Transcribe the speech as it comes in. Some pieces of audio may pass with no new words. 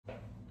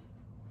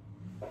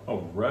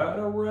All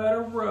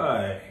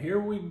right. Here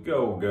we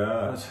go,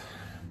 guys.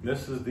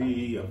 This is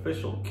the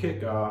official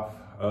kickoff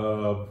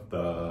of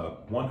the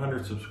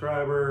 100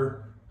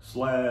 subscriber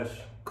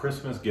 /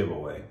 Christmas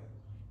giveaway.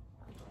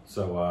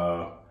 So,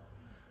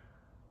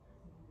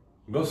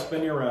 I'm gonna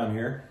spin you around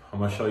here. I'm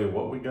gonna show you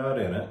what we got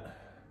in it.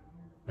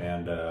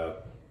 And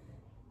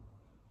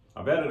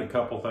I've added a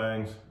couple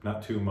things,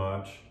 not too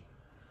much.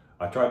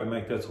 I tried to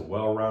make this a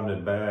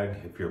well-rounded bag.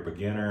 If you're a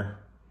beginner,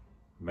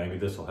 maybe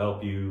this will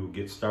help you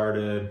get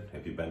started.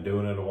 If you've been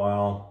doing it a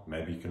while,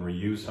 maybe you can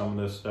reuse some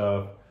of this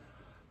stuff.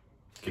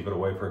 Keep it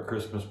away for a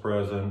Christmas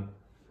present.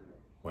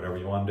 Whatever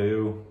you want to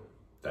do,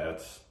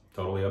 that's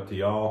totally up to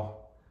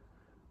y'all.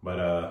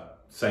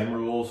 But same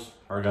rules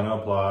are gonna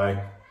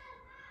apply.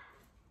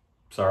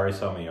 Sorry,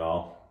 some of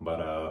y'all,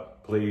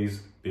 but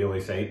please be at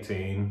least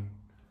 18,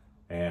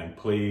 and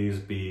please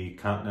be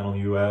continental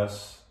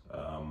US.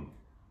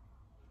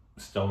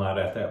 Still not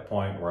at that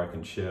point where I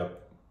can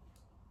ship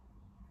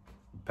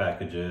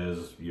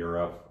packages,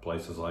 Europe,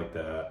 places like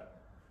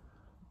that.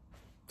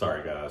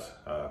 Sorry guys,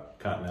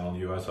 continental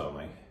US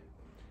only.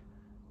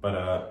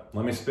 But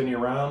let me spin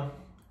you around,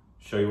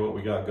 show you what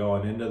we got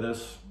going into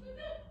this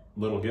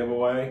little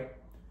giveaway,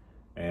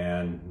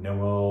 and then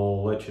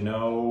we'll let you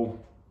know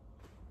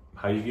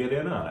how you get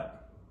in on it.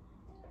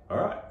 All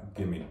right,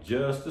 give me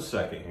just a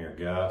second here,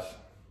 guys.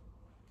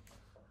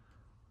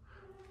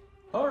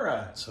 All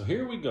right, so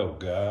here we go,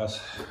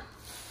 guys.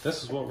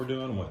 This is what we're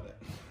doing with it.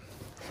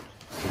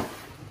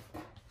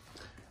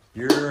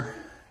 You're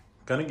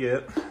gonna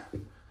get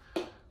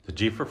the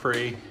G for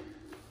Free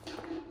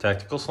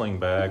tactical sling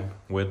bag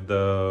with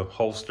the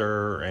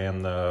holster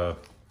and the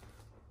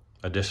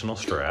additional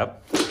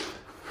strap.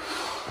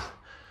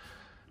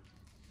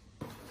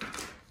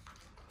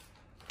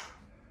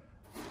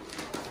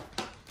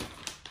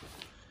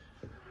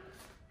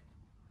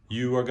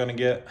 You are gonna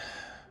get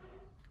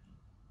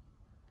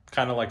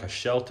kind of like a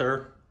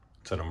shelter.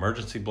 It's an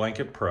Emergency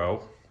Blanket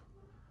Pro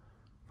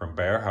from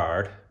Bear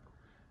Hard.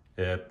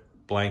 It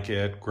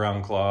blanket,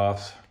 ground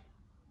cloth,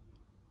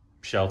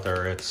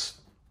 shelter.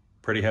 It's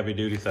pretty heavy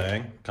duty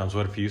thing. Comes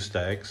with a few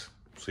stakes,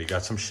 so you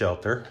got some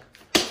shelter.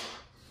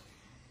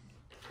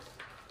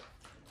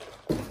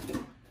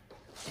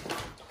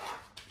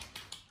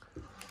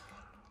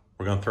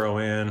 We're gonna throw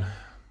in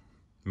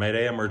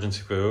Mayday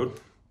emergency food.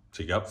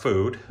 So you got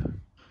food.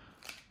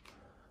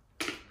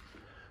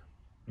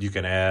 You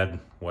can add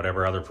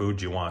whatever other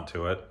food you want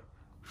to it.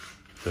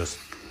 Just,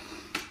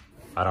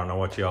 I don't know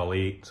what y'all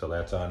eat, so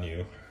that's on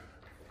you.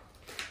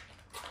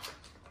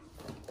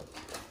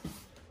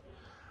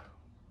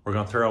 We're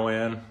gonna throw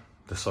in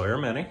the Sawyer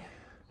Mini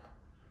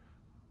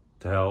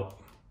to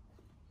help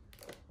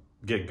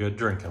get good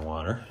drinking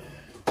water.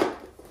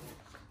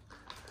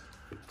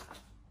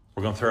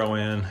 We're gonna throw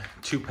in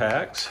 2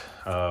 packs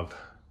of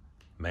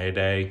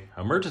Mayday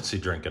emergency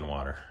drinking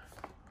water.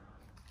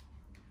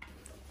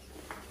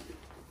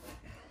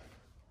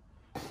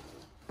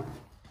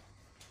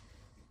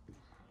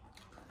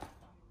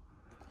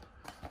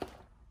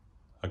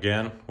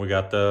 Again, we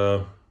got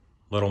the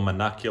little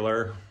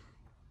monocular.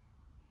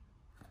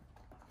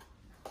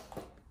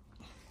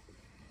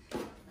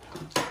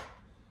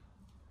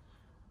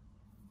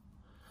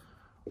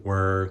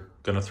 We're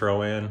gonna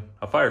throw in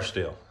a fire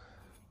steel,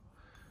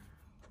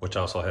 which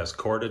also has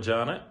cordage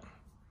on it.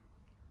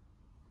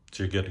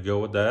 So you're good to go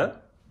with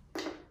that.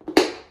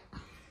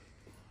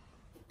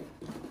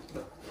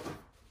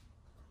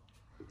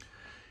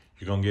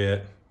 You're gonna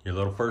get your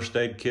little first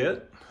aid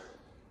kit.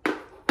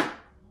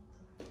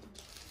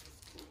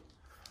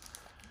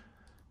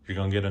 You're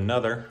gonna get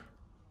another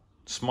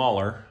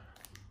smaller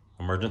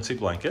emergency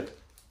blanket.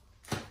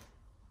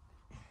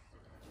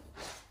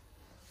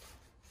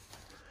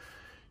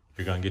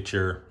 You're gonna get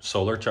your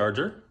solar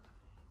charger.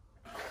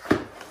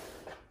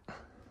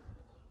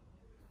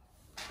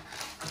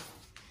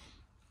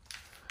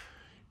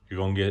 You're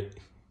gonna get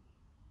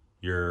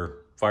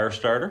your fire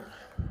starter.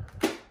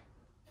 You're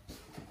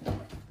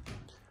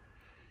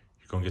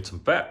gonna get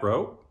some fat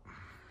rope.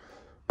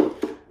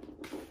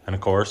 And of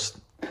course,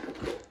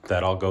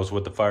 that all goes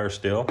with the fire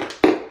steel.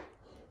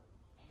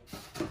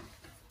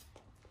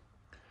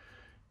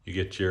 You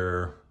get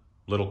your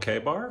little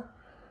K-bar.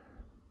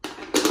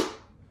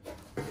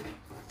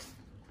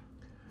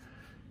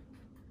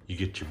 You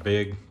get your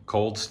big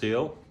cold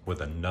steel with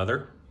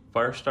another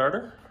fire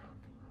starter.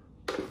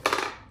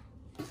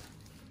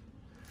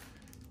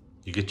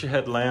 You get your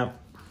headlamp.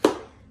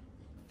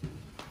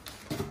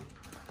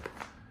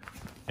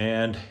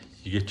 And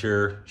you get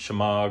your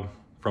Shemagh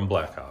from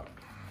Blackhawk.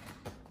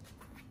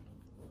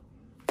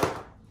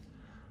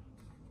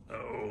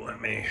 Let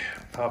me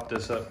pop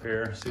this up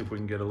here, see if we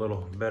can get a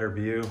little better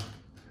view.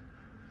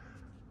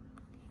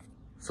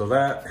 So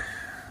that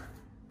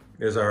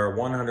is our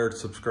 100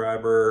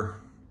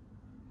 subscriber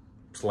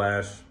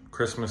 /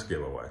 Christmas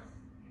giveaway.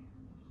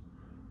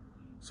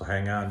 So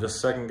hang on just a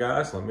second,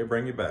 guys. Let me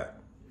bring you back.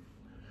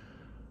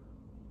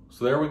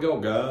 So there we go,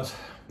 guys.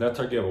 That's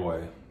our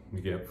giveaway.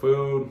 You get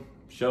food,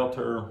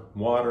 shelter,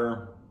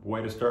 water,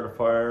 way to start a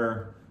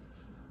fire,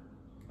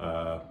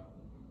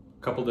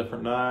 a couple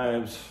different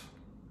knives,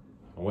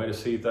 a way to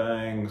see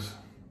things.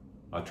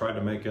 I tried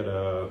to make it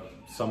a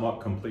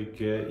somewhat complete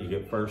kit. You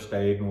get first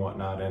aid and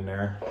whatnot in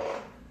there.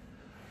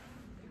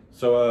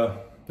 So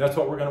that's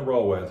what we're gonna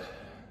roll with.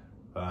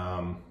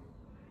 So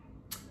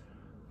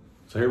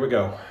here we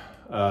go.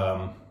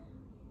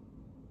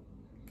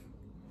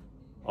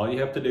 All you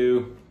have to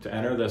do to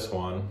enter this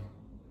one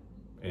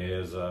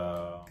is,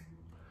 all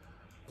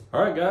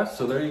right guys,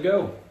 so there you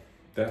go.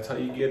 That's how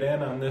you get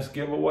in on this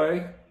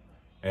giveaway.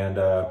 And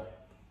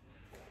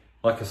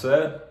like I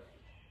said,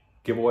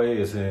 giveaway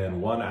is in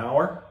 1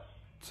 hour.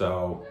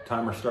 So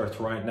timer starts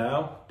right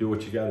now. Do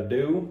what you gotta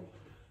do.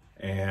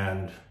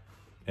 And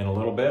in a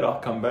little bit, I'll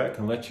come back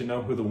and let you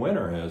know who the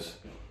winner is.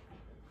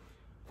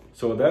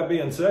 So with that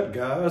being said,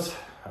 guys,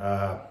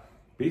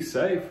 be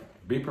safe,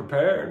 be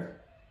prepared,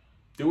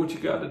 do what you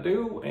gotta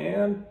do,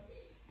 and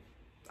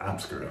I'm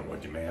screwing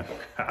with you, man.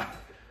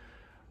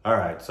 All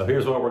right, so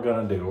here's what we're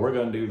gonna do. We're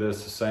gonna do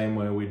this the same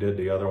way we did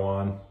the other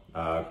one.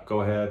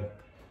 Go ahead,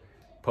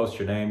 post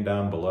your name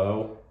down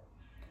below.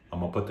 I'm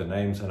gonna put the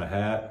names in a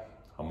hat.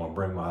 I'm gonna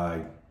bring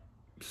my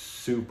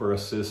super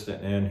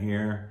assistant in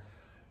here.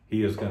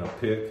 He is gonna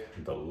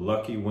pick the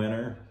lucky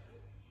winner,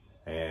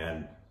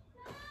 and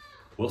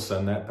we'll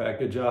send that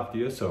package off to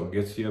you so it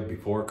gets you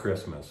before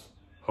Christmas,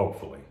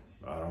 hopefully.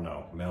 I don't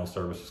know, mail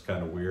service is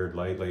kind of weird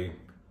lately.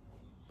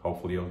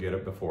 Hopefully you'll get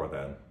it before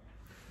then.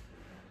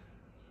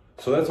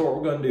 So that's what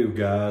we're gonna do,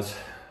 guys.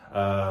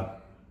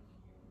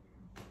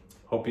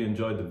 Hope you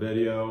enjoyed the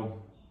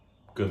video.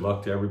 Good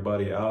luck to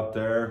everybody out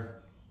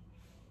there.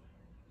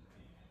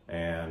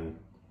 And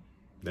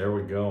there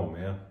we go,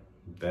 man.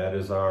 That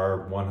is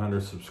our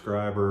 100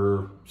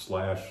 subscriber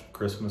 /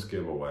 Christmas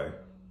giveaway.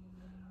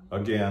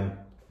 Again,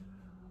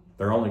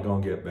 they're only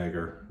gonna get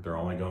bigger. They're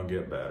only gonna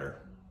get better.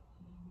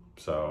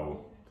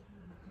 So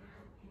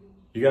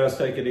you guys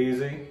take it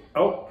easy.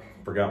 Oh,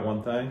 forgot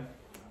one thing.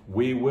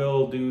 We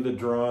will do the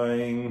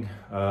drawing,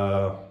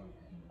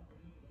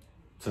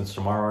 since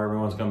tomorrow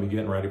everyone's gonna be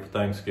getting ready for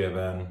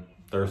Thanksgiving.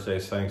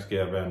 Thursday's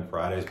Thanksgiving,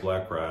 Friday's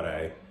Black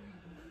Friday.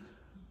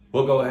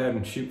 We'll go ahead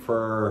and shoot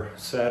for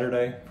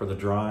Saturday for the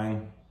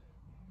drawing,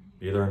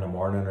 either in the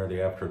morning or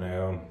the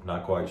afternoon.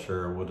 Not quite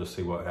sure, we'll just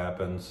see what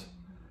happens.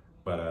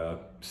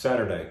 But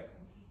Saturday,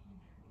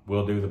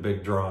 we'll do the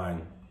big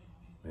drawing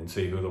and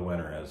see who the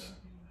winner is.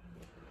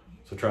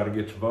 So try to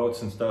get your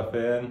votes and stuff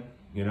in,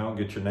 you know,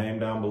 get your name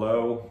down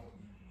below,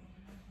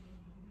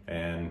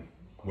 and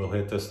we'll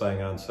hit this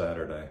thing on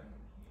Saturday.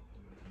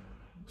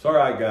 So all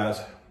right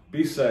guys,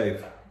 be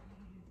safe,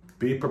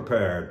 be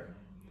prepared.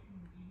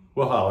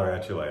 We'll holler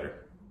at you later.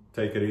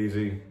 Take it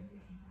easy,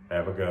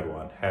 have a good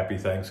one. Happy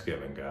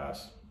Thanksgiving,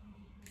 guys.